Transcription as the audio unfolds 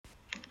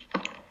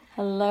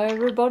Hello,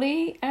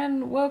 everybody,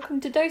 and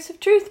welcome to Dose of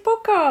Truth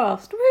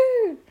podcast.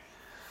 Woo!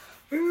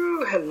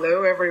 Ooh,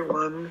 hello,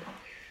 everyone.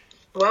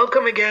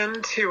 Welcome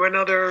again to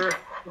another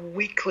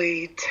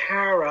weekly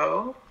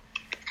tarot.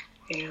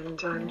 And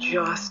I'm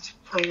just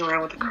playing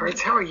around with the cards.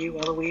 How are you,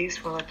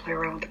 Eloise, while I play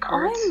around with the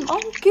cards?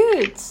 I'm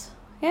good.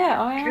 Yeah,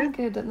 I am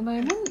good at the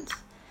moment.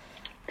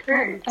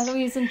 Great.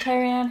 Eloise and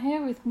Terry Ann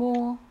here with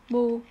more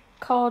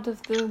card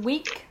of the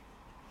week.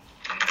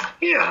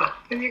 Yeah,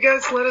 and you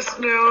guys let us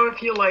know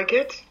if you like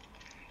it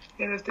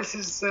and if this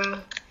is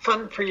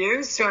fun for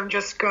you. So I'm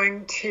just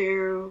going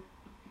to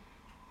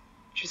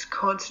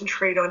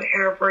concentrate on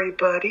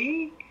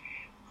everybody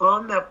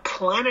on the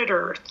planet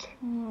Earth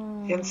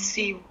and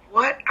see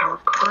what our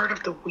card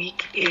of the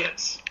week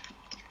is.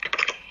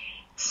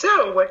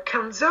 So what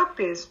comes up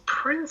is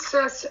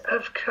Princess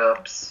of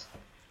Cups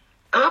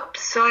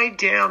upside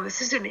down.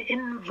 This is an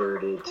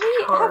inverted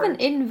We card. have an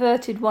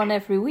inverted one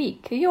every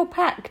week. Your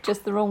pack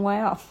just the wrong way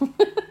up.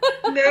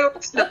 No,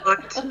 it's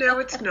not.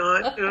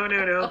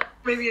 No.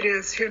 Maybe it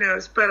is. Who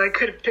knows? But I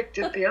could have picked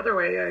it the other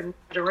way. I moved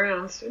it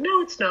around. So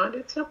no, it's not.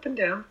 It's up and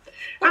down.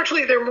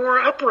 Actually, they're more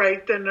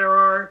upright than there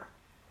are.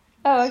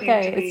 Oh,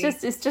 okay.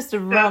 It's just a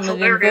run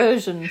of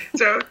inversion.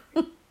 So,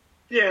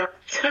 yeah.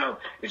 So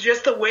it's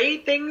just the way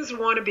things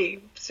want to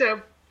be.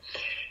 So,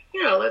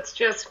 let's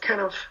just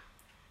kind of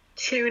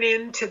tune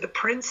in to the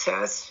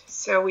princess.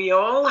 So we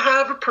all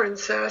have a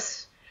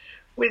princess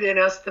within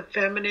us, the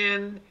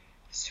feminine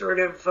sort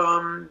of,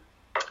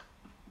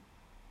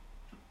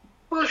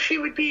 she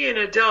would be an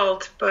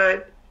adult,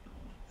 but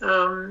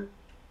not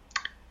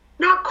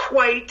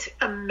quite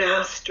a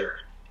master.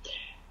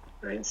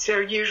 Right? So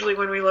usually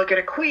when we look at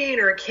a queen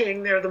or a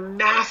king, they're the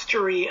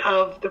mastery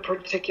of the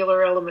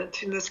particular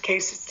element. In this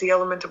case, it's the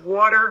element of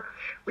water,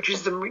 which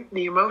is the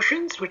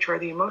emotions, which are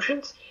the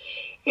emotions.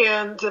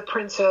 And the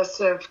Princess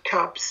of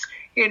Cups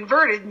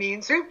inverted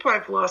means,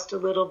 I've lost a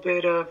little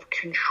bit of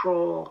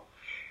control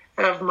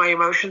of my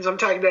emotions. I'm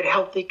talking about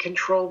healthy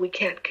control. We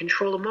can't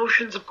control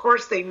emotions. Of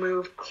course, they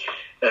move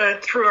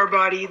through our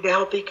body. The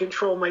healthy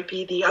control might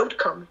be the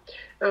outcome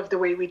of the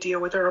way we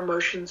deal with our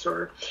emotions,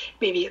 or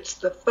maybe it's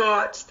the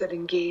thoughts that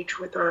engage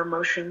with our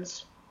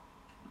emotions.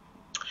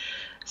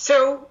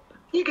 So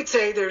you could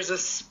say there's a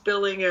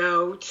spilling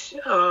out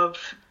of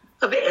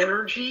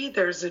energy.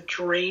 There's a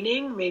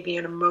draining, maybe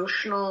an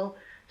emotional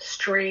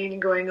strain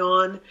going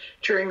on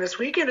during this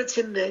week, and it's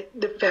in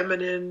the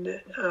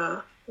feminine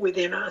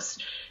within us.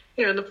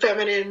 The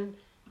feminine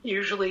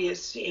usually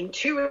is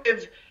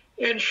intuitive,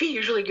 and she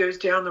usually goes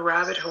down the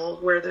rabbit hole,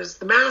 where there's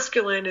the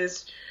masculine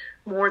is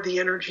more the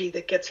energy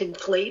that gets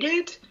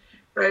inflated,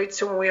 right?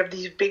 So when we have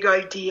these big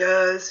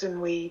ideas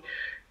and we,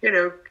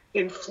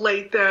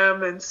 inflate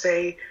them and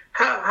say,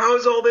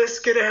 how's all this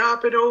going to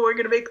happen? Oh, we're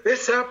going to make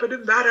this happen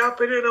and that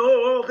happen, and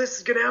all this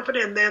is going to happen.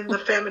 And then the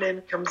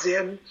feminine comes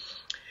in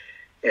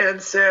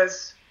and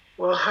says,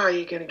 well, how are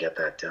you going to get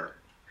that done?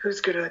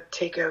 Who's going to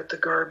take out the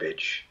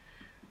garbage?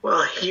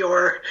 Well,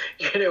 you're,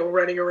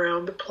 running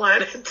around the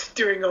planet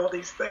doing all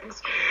these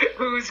things.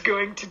 Who's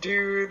going to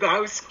do the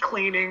house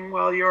cleaning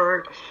while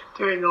you're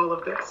doing all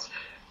of this?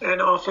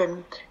 And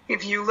often,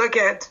 if you look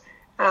at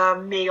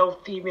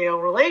male-female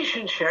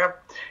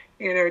relationship,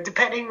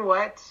 depending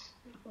what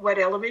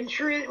element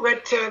you're in,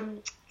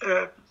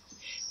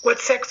 what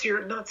sex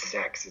you're, not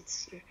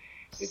sex,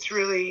 it's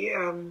really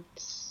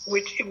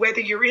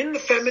whether you're in the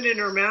feminine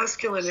or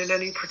masculine in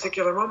any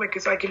particular moment,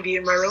 because I can be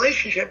in my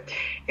relationship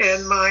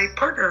and my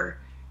partner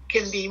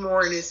can be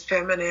more in his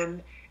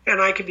feminine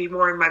and I can be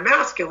more in my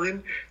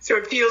masculine. So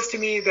it feels to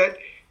me that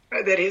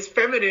his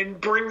feminine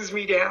brings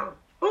me down.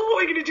 Oh,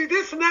 I'm going to do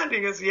this and that. And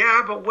he goes,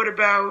 yeah, but what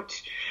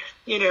about,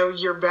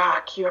 your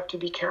back? You have to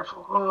be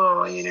careful.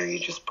 Oh, you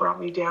just brought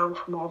me down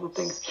from all the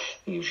things.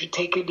 You should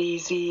take it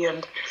easy,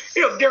 and,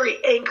 very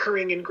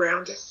anchoring and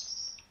grounding.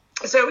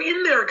 So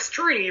in their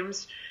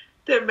extremes,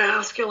 the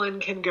masculine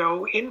can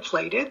go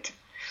inflated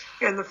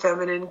and the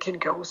feminine can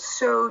go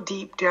so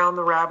deep down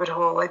the rabbit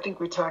hole. I think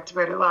we talked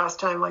about it last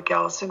time, like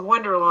Alice in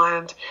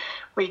Wonderland.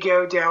 We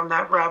go down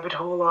that rabbit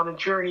hole on a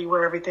journey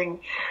where everything,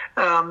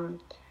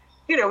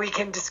 we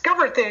can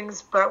discover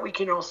things, but we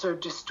can also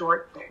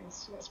distort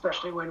things,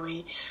 especially when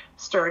we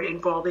start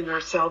involving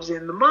ourselves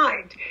in the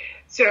mind.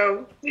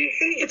 So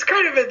it's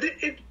kind of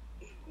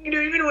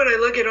even when I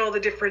look at all the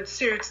different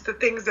suits, the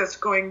things that's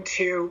going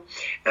to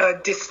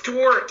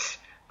distort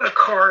a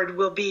card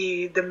will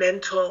be the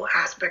mental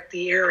aspect,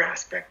 the air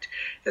aspect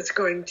that's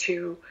going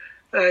to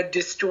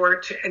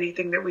distort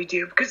anything that we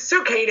do. Because it's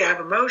okay to have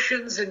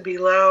emotions and be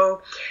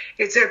low.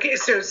 It's okay.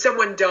 So if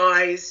someone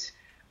dies,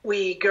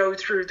 we go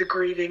through the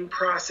grieving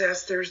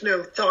process. There's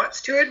no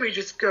thoughts to it. We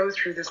just go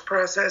through this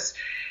process.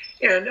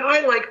 And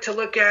I like to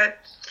look at,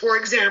 for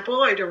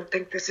example, I don't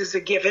think this is a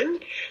given,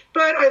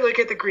 but I look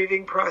at the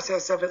grieving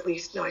process of at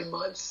least 9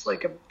 months,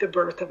 like the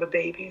birth of a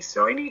baby.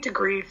 So I need to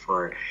grieve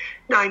for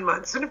 9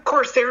 months. And of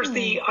course, there's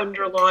the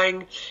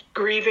underlying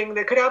grieving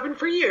that could happen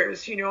for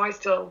years.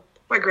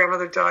 My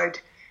grandmother died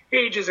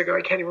ages ago.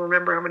 I can't even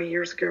remember how many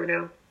years ago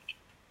now.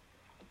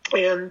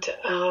 And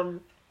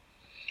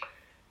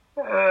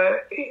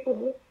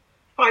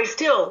I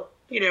still,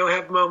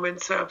 have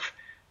moments of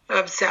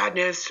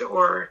sadness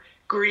or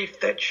grief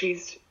that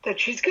she's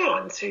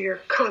gone. So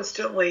you're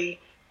constantly,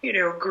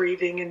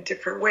 grieving in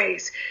different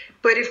ways.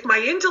 But if my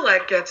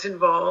intellect gets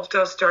involved,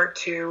 I'll start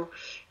to,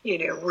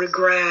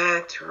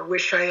 regret or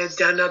wish I had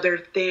done other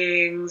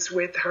things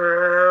with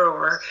her,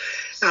 or,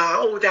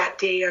 that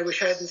day I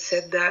wish I hadn't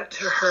said that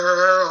to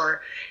her,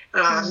 or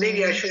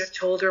maybe I should have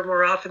told her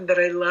more often that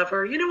I love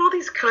her. All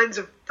these kinds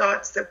of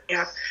thoughts that we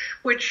have,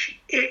 which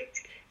it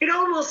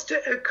almost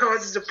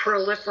causes a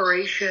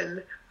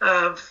proliferation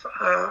of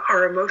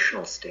our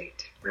emotional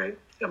state, right?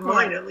 Of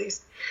mine, at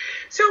least.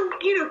 So,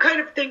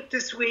 kind of think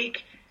this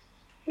week,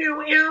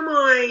 am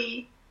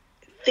I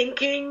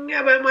thinking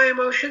about my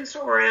emotions,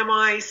 or am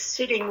I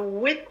sitting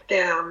with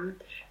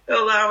them,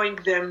 allowing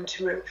them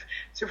to move?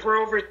 So if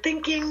we're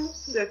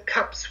overthinking, the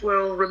cups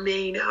will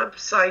remain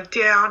upside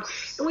down,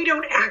 and we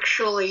don't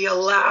actually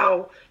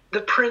allow the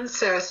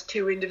princess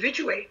to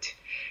individuate,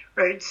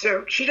 right?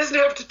 So she doesn't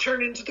have to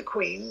turn into the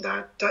queen.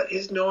 That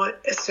is not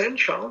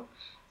essential.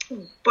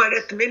 But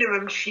at the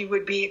minimum, she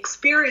would be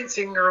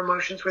experiencing her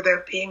emotions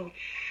without being,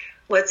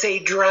 let's say,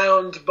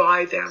 drowned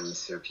by them.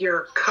 So if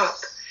your cup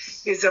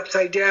is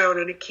upside down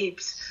and it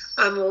keeps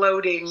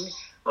unloading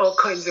all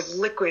kinds of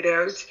liquid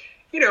out,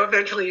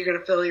 eventually you're going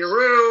to fill your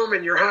room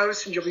and your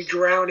house and you'll be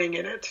drowning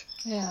in it.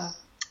 Yeah.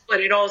 But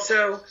it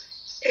also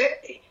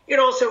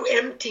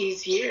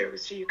empties you.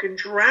 So you can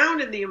drown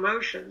in the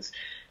emotions,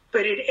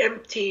 but it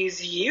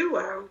empties you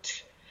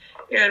out.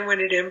 And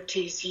when it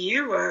empties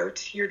you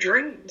out, you're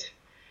drained.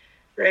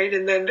 Right?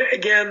 And then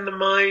again, the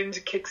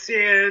mind kicks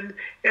in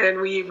and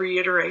we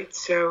reiterate.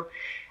 So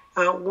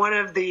one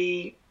of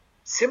the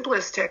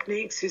simplest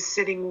techniques is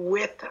sitting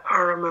with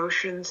our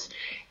emotions,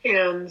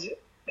 and,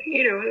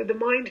 the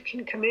mind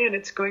can come in.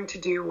 It's going to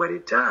do what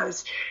it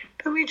does.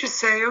 But we just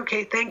say,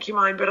 okay, thank you,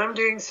 mind, but I'm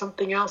doing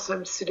something else.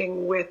 I'm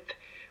sitting with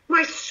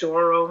my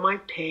sorrow, my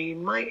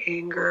pain, my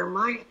anger,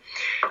 my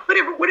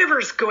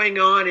whatever's going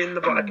on in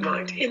the body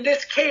mind. In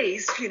this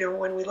case,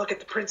 when we look at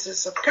the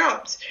Princess of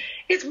Cups,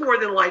 it's more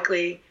than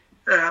likely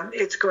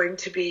it's going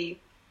to be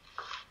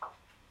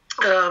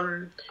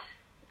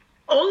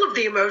all of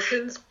the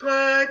emotions,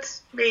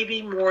 but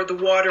maybe more the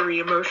watery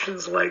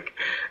emotions like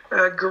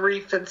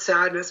grief and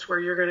sadness, where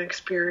you're going to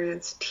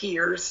experience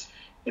tears.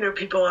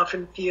 People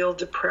often feel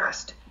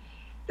depressed.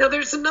 Now,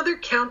 there's another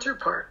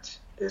counterpart.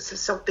 This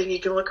is something you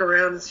can look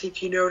around and see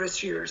if you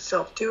notice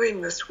yourself doing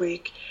this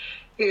week,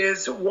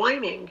 is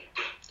whining,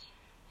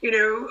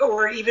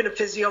 or even a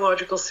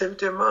physiological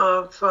symptom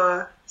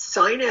of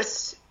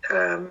sinus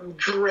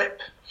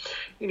drip.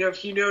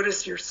 If you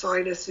notice your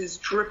sinus is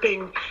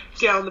dripping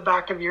down the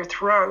back of your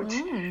throat,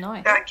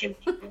 nice. That can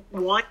be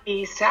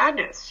whiny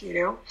sadness,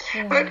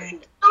 But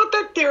not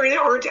that there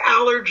aren't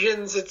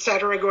allergens,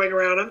 etc., going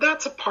around, and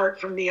that's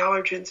apart from the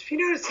allergens. If you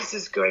notice this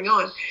is going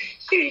on,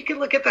 you can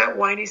look at that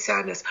whiny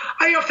sadness.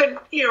 I often,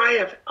 I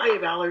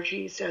have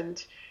allergies,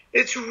 and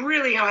it's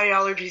really high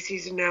allergy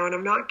season now,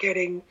 and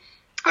I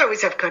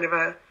always have kind of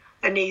a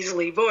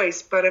nasally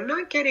voice, but I'm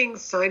not getting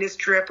sinus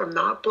drip. I'm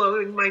not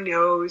blowing my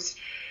nose.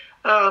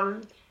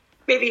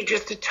 Maybe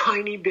just a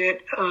tiny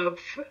bit of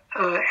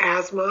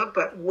asthma,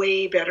 but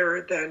way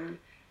better than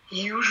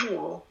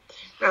usual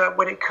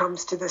when it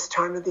comes to this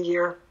time of the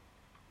year.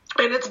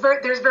 And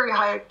there's very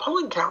high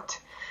pollen count,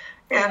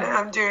 and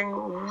I'm doing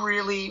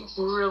really,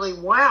 really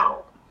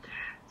well.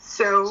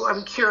 So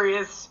I'm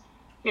curious,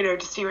 to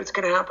see what's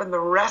going to happen the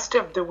rest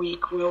of the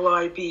week. Will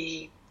I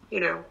be,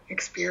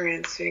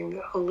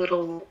 experiencing a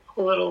little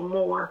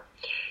more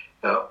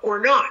or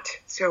not?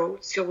 So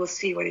we'll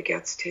see when it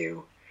gets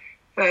to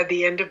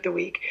the end of the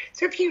week.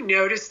 So if you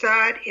notice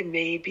that, it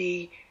may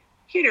be,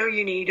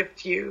 you need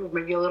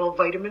maybe a little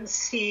vitamin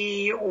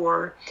C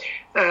or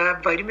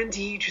vitamin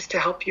D just to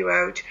help you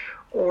out,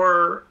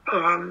 or,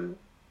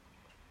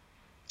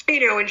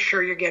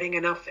 ensure you're getting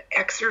enough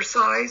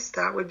exercise.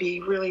 That would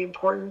be really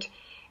important.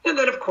 And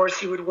then, of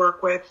course, you would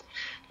work with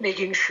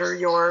making sure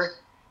you're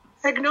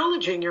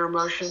acknowledging your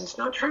emotions,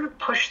 not trying to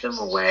push them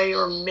away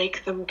or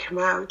make them come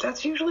out.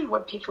 That's usually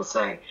what people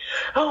say.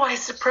 Oh, I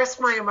suppress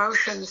my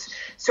emotions,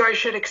 so I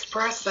should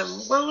express them.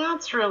 Well,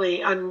 that's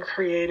really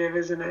uncreative,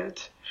 isn't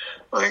it?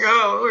 Like,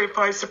 if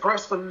I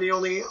suppress them, the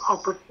only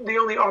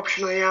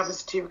option I have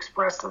is to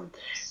express them.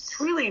 It's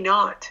really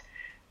not.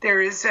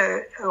 There is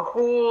a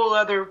whole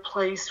other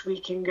place we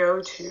can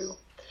go to,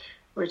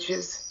 which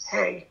is,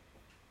 hey,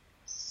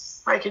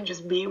 I can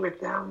just be with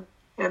them,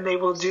 and they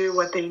will do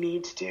what they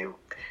need to do,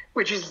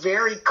 which is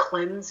very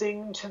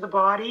cleansing to the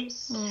body.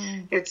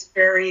 It's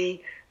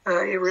very,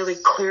 it really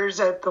clears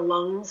out the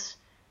lungs.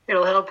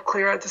 It'll help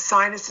clear out the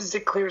sinuses.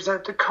 It clears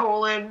out the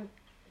colon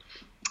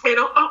and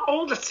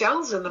all the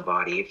cells in the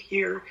body. If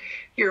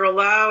you're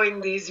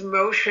allowing these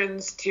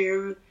emotions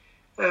to,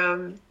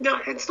 no,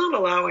 it's not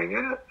allowing.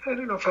 I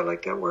don't know if I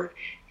like that word.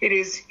 It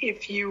is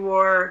if you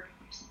are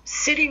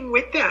sitting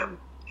with them,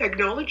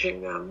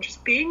 acknowledging them,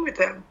 just being with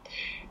them.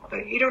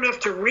 You don't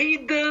have to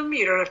read them.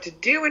 You don't have to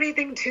do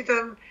anything to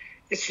them.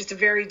 It's just a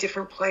very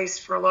different place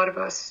for a lot of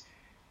us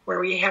where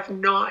we have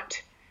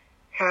not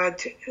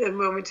had a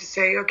moment to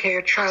say, okay,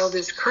 a child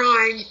is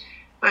crying.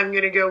 I'm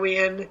going to go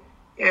in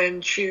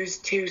and choose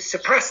to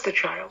suppress the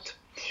child.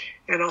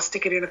 And I'll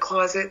stick it in a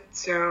closet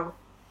so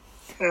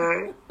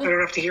I don't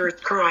have to hear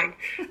it crying.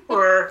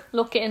 Or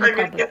lock it in the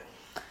cupboard.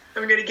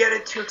 I'm going to get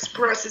it to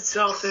express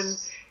itself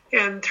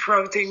and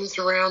throw things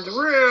around the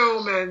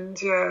room and,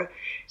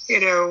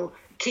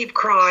 keep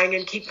crying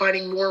and keep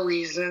finding more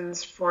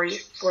reasons for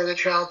the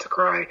child to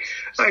cry.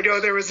 I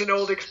know there was an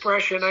old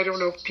expression. I don't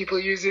know if people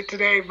use it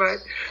today, but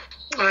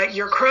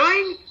you're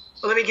crying?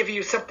 Well, let me give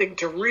you something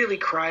to really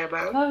cry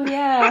about. Oh,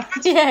 yeah.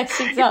 Yes,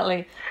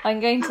 exactly. I'm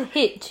going to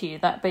hit you,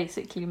 that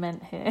basically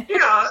meant here.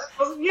 Yeah,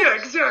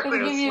 exactly. I'm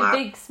going to give you a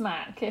big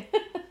smack.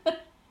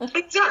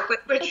 Exactly,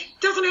 which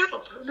doesn't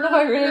help. No,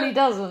 it really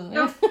doesn't.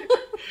 No.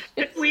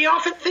 We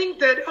often think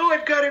that,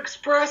 I've got to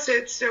express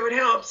it so it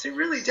helps. It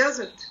really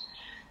doesn't.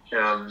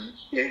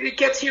 It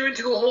gets you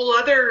into a whole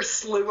other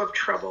slew of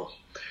trouble,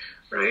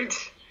 right?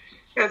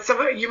 And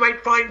you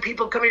might find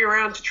people coming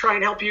around to try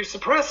and help you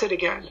suppress it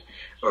again.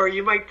 Or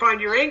you might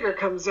find your anger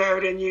comes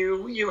out and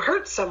you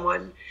hurt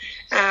someone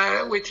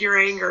with your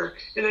anger,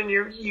 and then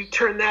you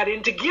turn that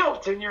into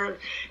guilt, and you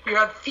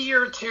have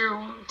fear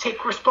to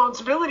take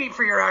responsibility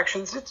for your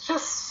actions. It's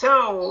just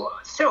so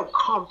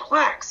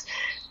complex.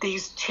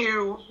 These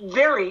two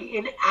very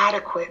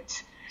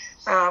inadequate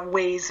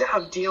ways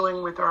of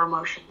dealing with our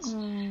emotions.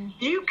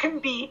 You can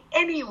be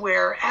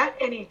anywhere at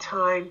any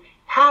time,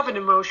 have an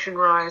emotion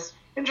rise,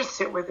 and just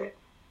sit with it.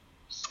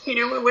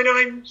 When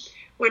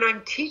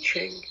I'm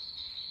teaching,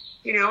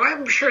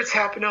 I'm sure it's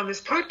happened on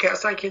this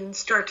podcast. I can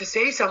start to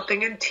say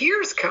something and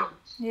tears come.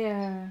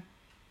 Yeah.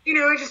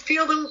 I just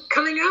feel them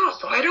coming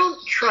up. I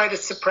don't try to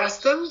suppress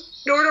them,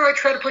 nor do I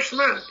try to push them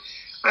out.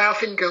 I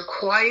often go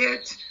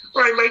quiet,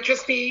 or I might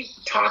just be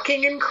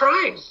talking and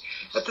crying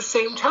at the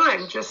same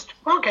time. Just,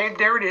 okay,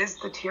 there it is.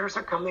 The tears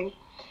are coming.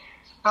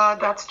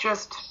 That's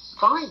just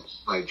fine.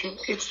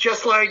 It's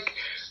just like,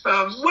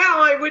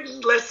 I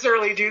wouldn't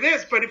necessarily do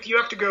this, but if you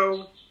have to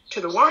go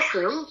to the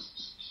washroom,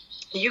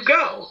 you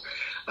go.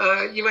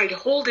 You might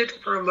hold it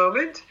for a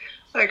moment,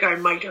 like I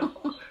might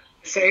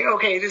say,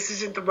 okay, this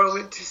isn't the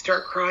moment to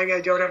start crying.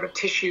 I don't have a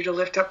tissue to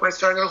lift up my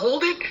stomach. I'm going to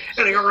hold it,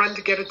 and I'm going to run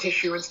to get a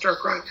tissue and start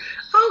crying.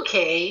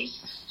 Okay.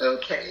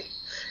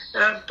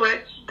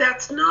 But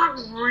that's not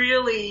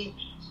really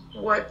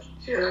what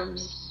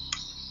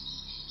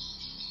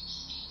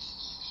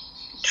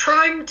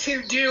trying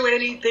to do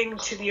anything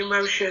to the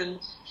emotion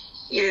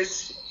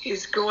is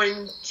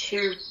going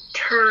to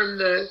turn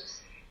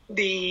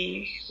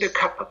the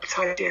cup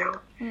upside down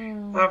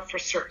for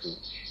certain.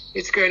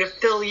 It's going to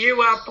fill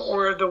you up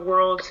or the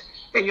world,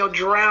 and you'll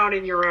drown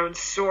in your own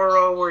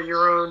sorrow or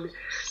your own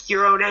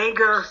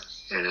anger,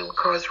 and it'll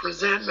cause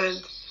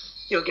resentment.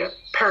 You'll get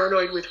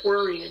paranoid with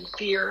worry and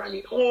fear. I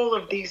mean, all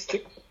of these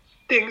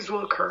things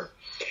will occur.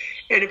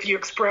 And if you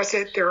express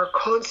it, there are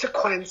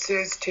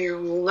consequences to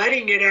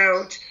letting it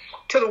out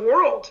to the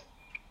world.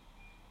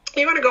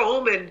 You want to go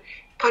home and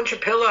punch a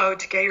pillow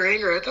to get your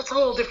anger out. That's a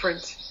whole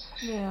different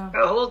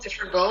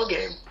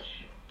ballgame.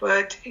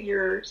 But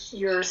you're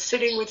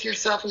sitting with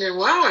yourself and going,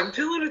 wow, I'm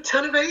feeling a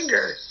ton of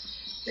anger.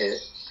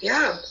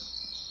 Yeah,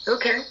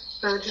 okay,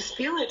 just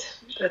feel it.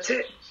 That's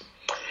it.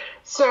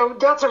 So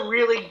that's a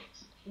really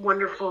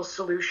wonderful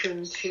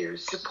solution to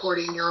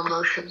supporting your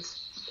emotions.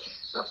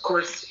 Of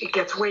course, it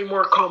gets way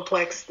more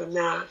complex than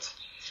that.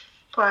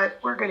 But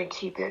we're going to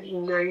keep it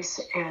nice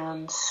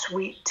and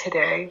sweet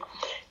today.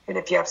 And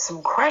if you have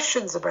some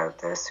questions about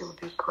this, it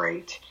would be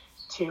great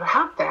to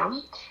have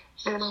them.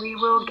 And we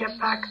will get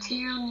back to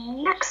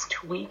you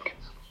next week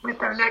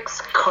with our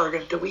next card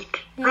of the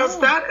week. Yeah. How's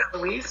that,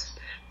 Eloise?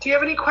 Do you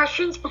have any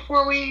questions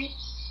before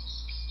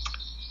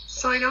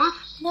sign off?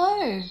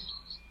 No.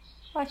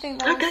 I think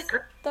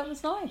that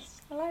was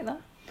nice. I like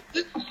that.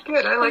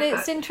 Good, I like that. And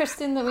it's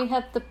interesting that we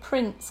had the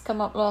prince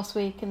come up last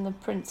week and the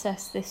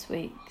princess this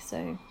week,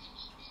 so...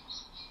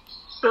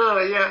 Oh,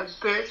 yeah.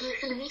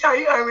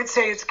 I would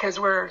say it's because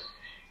we're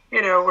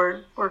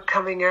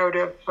coming out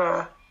of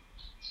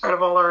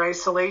all our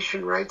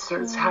isolation, right?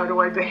 So it's how do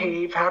I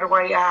behave? How do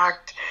I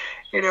act?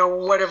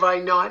 What have I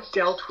not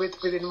dealt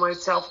with within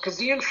myself? Because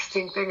the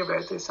interesting thing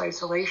about this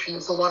isolation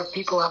is a lot of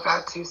people have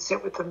had to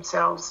sit with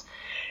themselves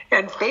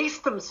and face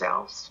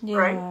themselves,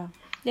 right?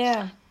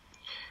 Yeah.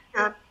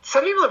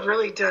 Some people have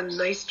really done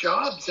nice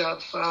jobs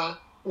of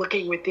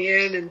looking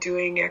within and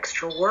doing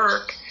extra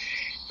work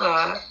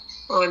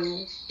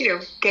on,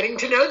 getting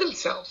to know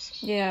themselves.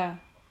 Yeah,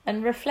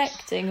 and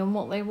reflecting on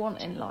what they want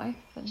in life.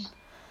 And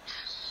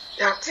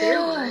that too,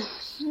 right?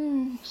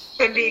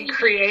 And being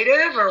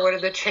creative, or what are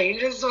the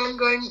changes I'm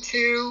going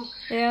to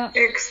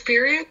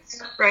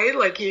experience, right?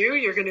 Like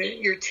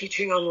you're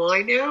teaching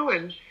online now,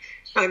 and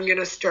I'm going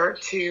to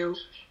start to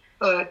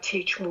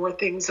teach more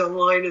things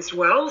online as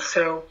well.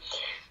 So,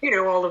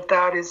 all of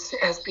that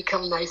has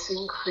become nice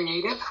and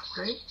creative,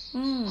 right?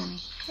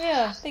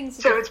 Yeah, things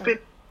are so different. It's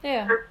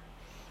been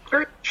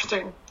very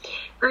interesting.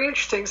 Very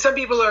interesting. Some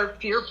people are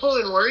fearful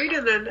and worried,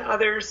 and then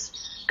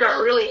others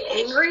got really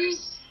angry,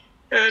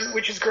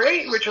 which is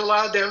great, which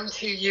allowed them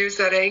to use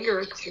that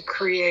anger to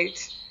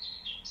create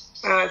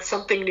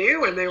something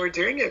new and they were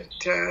doing it.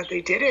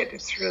 They did it.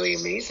 It's really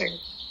amazing.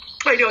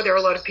 I know there are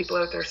a lot of people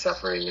out there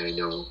suffering. I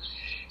know,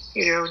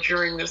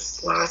 during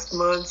this last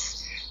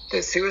month,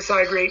 the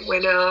suicide rate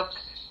went up.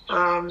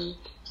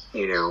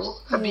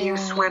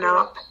 Abuse went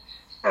up.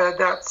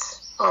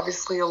 That's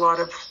obviously a lot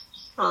of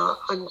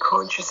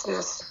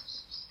unconsciousness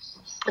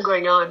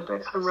going on,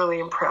 but I'm really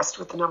impressed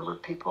with the number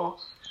of people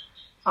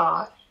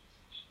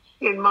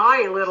in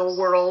my little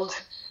world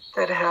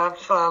that have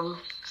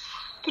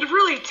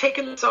really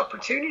taken this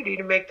opportunity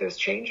to make those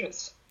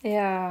changes.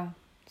 Yeah,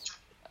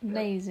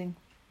 amazing.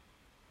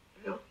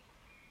 Yeah.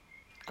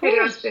 Cool.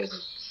 It has been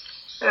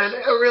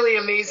a really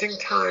amazing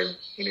time.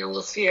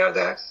 We'll see how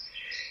that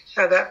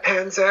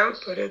pans out.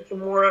 But the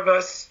more of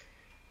us,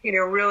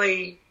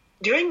 really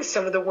doing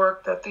some of the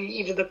work that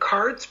even the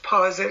cards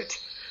posit,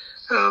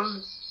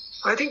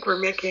 I think we're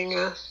making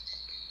a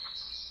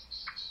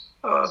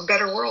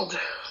better world.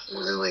 I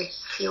really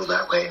feel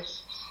that way.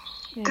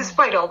 Yeah.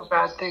 Despite all the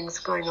bad things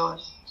going on,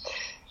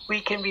 we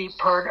can be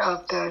part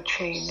of the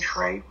change,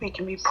 right? We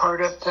can be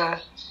part of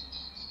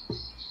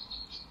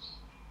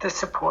the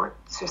support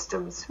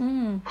systems.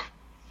 And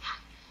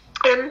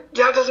that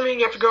doesn't mean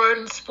you have to go out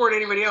and support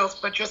anybody else,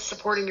 but just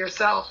supporting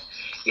yourself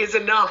is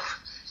enough.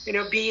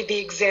 Be the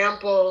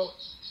example,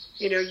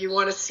 you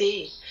want to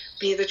see.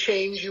 Be the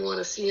change you want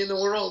to see in the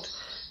world.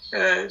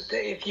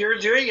 If you're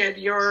doing it,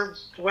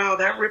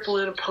 that ripple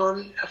and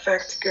upon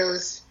effect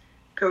goes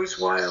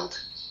wild.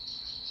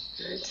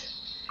 Right?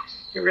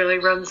 It really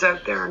runs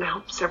out there and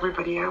helps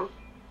everybody out.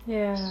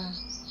 Yeah.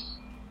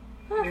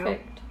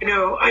 Perfect.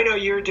 I know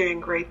you're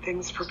doing great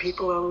things for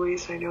people,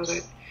 Eloise. I know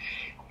that,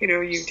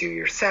 you do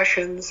your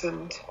sessions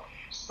and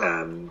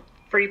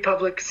free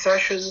public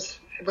sessions,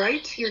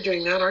 right? You're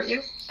doing that, aren't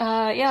you?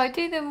 Yeah, I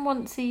do them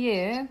once a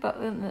year, but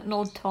at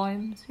odd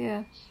times,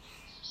 yeah.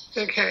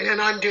 Okay,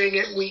 and I'm doing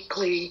it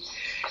weekly.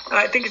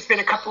 I think it's been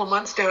a couple of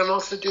months now. I'm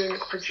also doing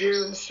it for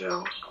June,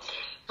 so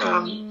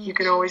you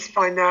can always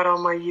find that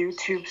on my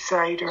YouTube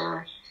site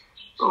or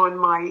on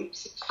my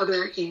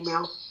other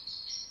email.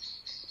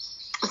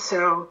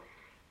 So,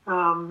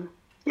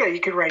 you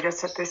can write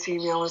us at this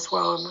email as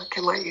well, and I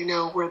can let you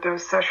know where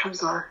those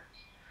sessions are.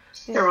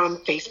 Yeah. They're on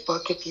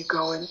Facebook. If you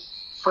go and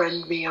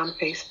friend me on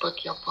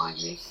Facebook, you'll find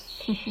me.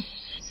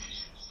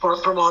 Or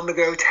from On The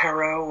Go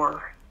Tarot,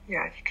 or you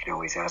can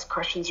always ask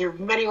questions. There are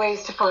many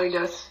ways to find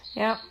us.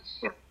 Yeah.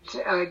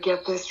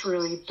 Get this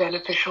really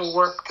beneficial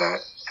work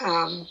that,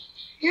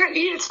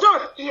 it's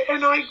not,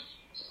 and I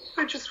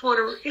just want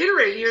to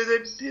reiterate here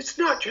that it's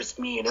not just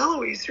me and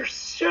Eloise. There's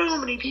so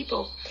many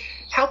people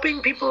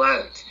helping people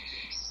out.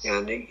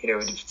 And,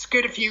 it's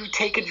good if you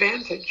take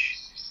advantage.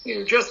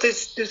 Just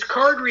this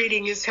card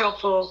reading is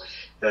helpful.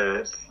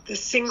 The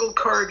single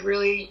card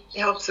really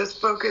helps us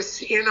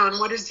focus in on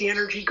what is the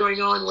energy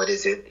going on? What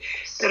is it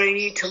that I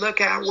need to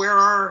look at? Where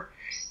are,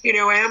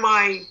 am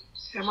I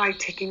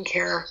taking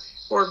care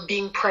or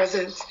being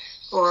present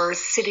or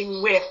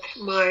sitting with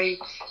my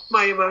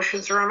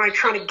emotions, or am I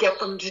trying to get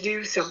them to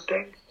do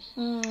something?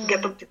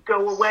 Get them to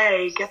go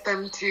away, get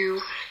them to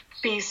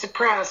be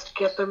suppressed,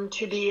 get them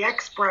to be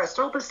expressed.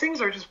 All those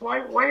things are just, why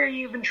are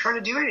you even trying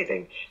to do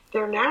anything?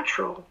 They're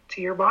natural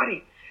to your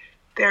body.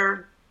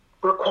 They're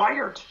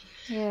required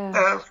for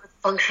the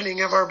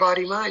functioning of our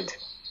body-mind.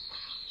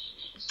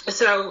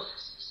 So,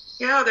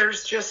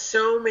 there's just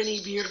so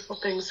many beautiful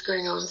things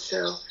going on.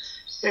 So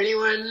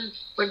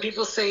when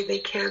people say they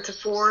can't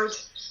afford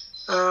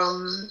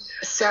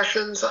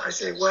sessions, I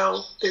say,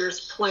 well,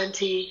 there's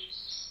plenty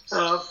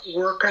of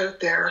work out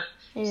there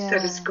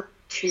that is going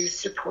to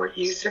support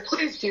you. So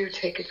please do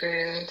take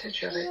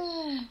advantage of it.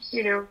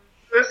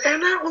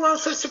 And that will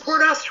also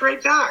support us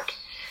right back.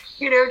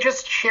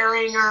 Just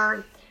sharing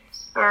our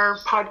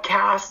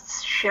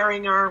podcasts,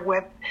 sharing our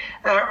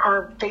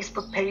our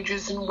Facebook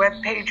pages and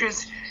web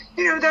pages.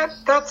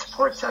 That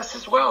supports us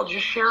as well.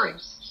 Just sharing.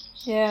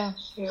 Yeah.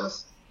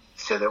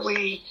 So that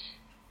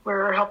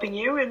we're helping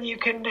you, and you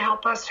can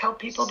help us help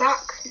people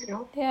back.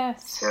 Yeah.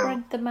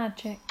 Spread the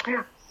magic.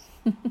 Yeah.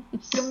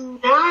 The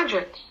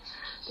magic.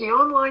 The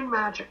online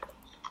magic.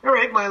 All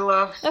right, my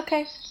love.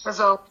 Okay.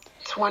 So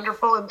it's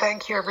wonderful, and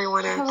thank you,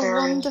 everyone out there.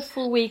 Have a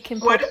wonderful week in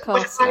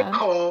podcast land.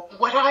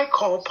 What I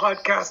call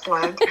podcast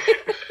land.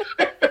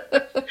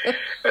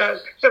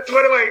 That's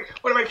one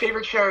of my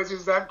favorite shows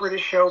is that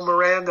British show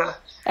Miranda.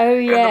 Oh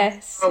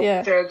yes,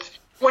 said,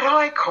 what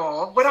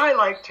I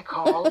like to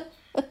call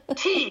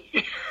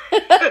tea.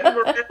 And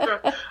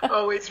Miranda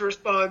always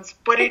responds,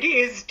 but it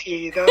is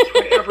tea. That's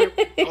what everyone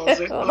calls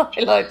it. Well,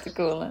 I like to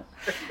call it.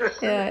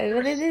 Yeah,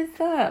 but it is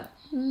that.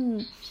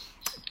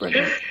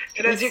 Brilliant.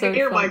 And as you can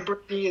hear, my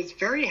birdie is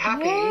very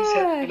happy.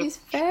 Yeah, he's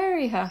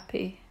very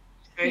happy.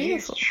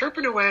 He's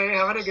chirping away,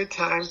 having a good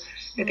time.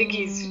 I think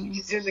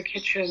he's in the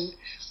kitchen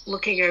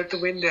looking out the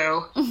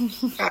window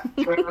at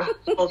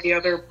all the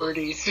other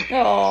birdies.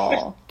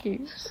 Oh,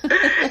 cute.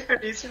 And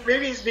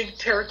maybe he's being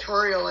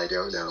territorial, I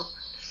don't know.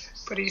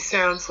 But he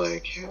sounds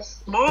like,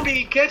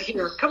 Mommy, get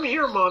here. Come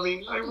here,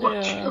 Mommy. I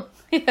want you.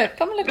 Yeah,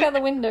 come look out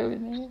the window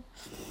with me.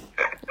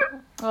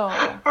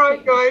 Oh, All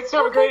right, guys.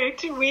 Have a Okay.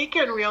 great week,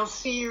 and we'll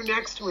see you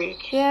next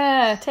week.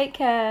 Yeah, take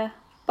care.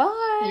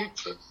 Bye. You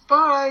too.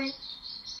 Bye.